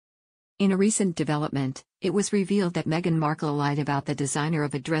In a recent development, it was revealed that Meghan Markle lied about the designer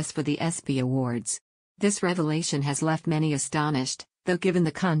of a dress for the ESPYs Awards. This revelation has left many astonished, though given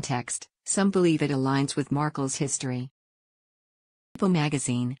the context, some believe it aligns with Markle's history. People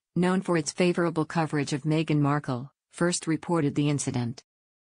magazine, known for its favorable coverage of Meghan Markle, first reported the incident.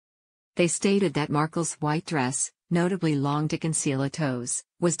 They stated that Markle's white dress, notably long to conceal her toes,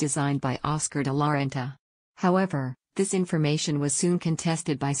 was designed by Oscar de la Renta. However, this information was soon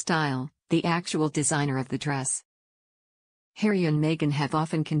contested by Style, the actual designer of the dress. Harry and Meghan have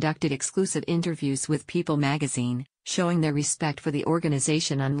often conducted exclusive interviews with People magazine, showing their respect for the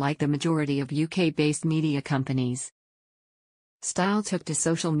organization unlike the majority of UK-based media companies. Style took to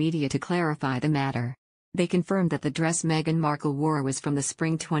social media to clarify the matter. They confirmed that the dress Meghan Markle wore was from the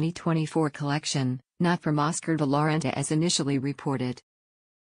spring 2024 collection, not from Oscar de la Renta as initially reported.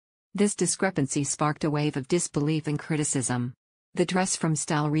 This discrepancy sparked a wave of disbelief and criticism. The dress from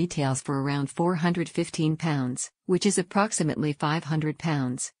Style retails for around £415, which is approximately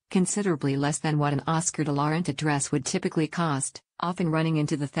 £500, considerably less than what an Oscar de la Renta dress would typically cost, often running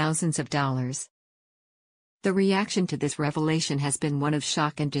into the thousands of dollars. The reaction to this revelation has been one of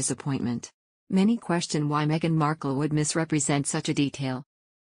shock and disappointment. Many question why Meghan Markle would misrepresent such a detail.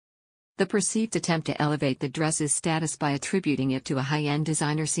 The perceived attempt to elevate the dress's status by attributing it to a high-end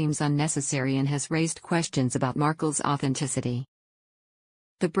designer seems unnecessary and has raised questions about Markle's authenticity.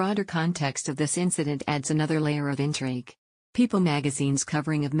 The broader context of this incident adds another layer of intrigue. People magazine's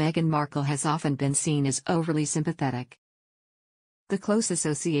covering of Meghan Markle has often been seen as overly sympathetic. The close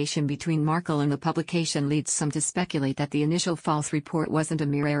association between Markle and the publication leads some to speculate that the initial false report wasn't a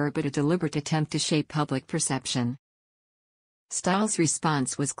mere error but a deliberate attempt to shape public perception. Style's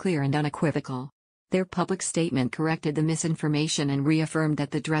response was clear and unequivocal. Their public statement corrected the misinformation and reaffirmed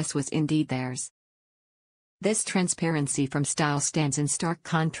that the dress was indeed theirs. This transparency from Style stands in stark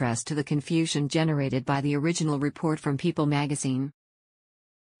contrast to the confusion generated by the original report from People magazine.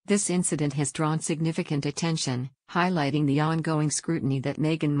 This incident has drawn significant attention, highlighting the ongoing scrutiny that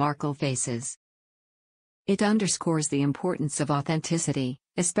Meghan Markle faces. It underscores the importance of authenticity,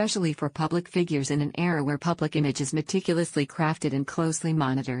 especially for public figures in an era where public image is meticulously crafted and closely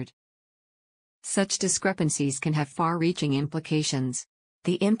monitored. Such discrepancies can have far-reaching implications.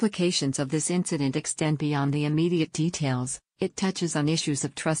 The implications of this incident extend beyond the immediate details. It touches on issues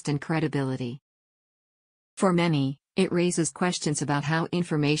of trust and credibility. For many, it raises questions about how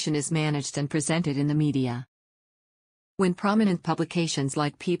information is managed and presented in the media. When prominent publications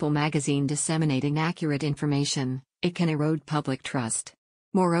like People magazine disseminate inaccurate information, it can erode public trust.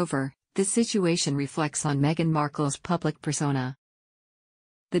 Moreover, this situation reflects on Meghan Markle's public persona.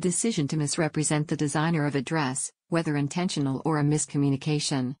 The decision to misrepresent the designer of a dress, whether intentional or a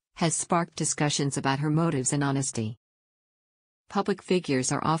miscommunication, has sparked discussions about her motives and honesty. Public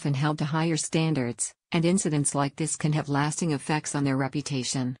figures are often held to higher standards, and incidents like this can have lasting effects on their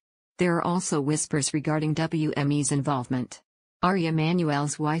reputation. There are also whispers regarding WME's involvement. Ari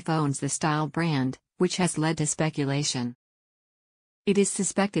Emanuel's wife owns the Style brand, which has led to speculation. It is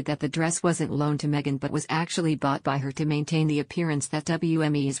suspected that the dress wasn't loaned to Meghan but was actually bought by her to maintain the appearance that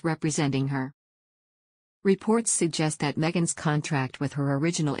WME is representing her. Reports suggest that Meghan's contract with her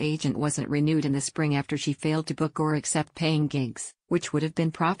original agent wasn't renewed in the spring after she failed to book or accept paying gigs, which would have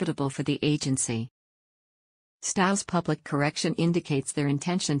been profitable for the agency. Style's public correction indicates their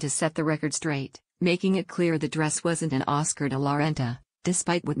intention to set the record straight, making it clear the dress wasn't an Oscar de la Renta,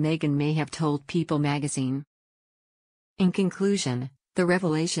 despite what Meghan may have told People magazine. In conclusion, the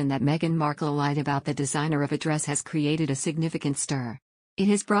revelation that Meghan Markle lied about the designer of a dress has created a significant stir. It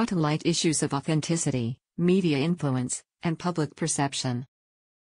has brought to light issues of authenticity, media influence, and public perception.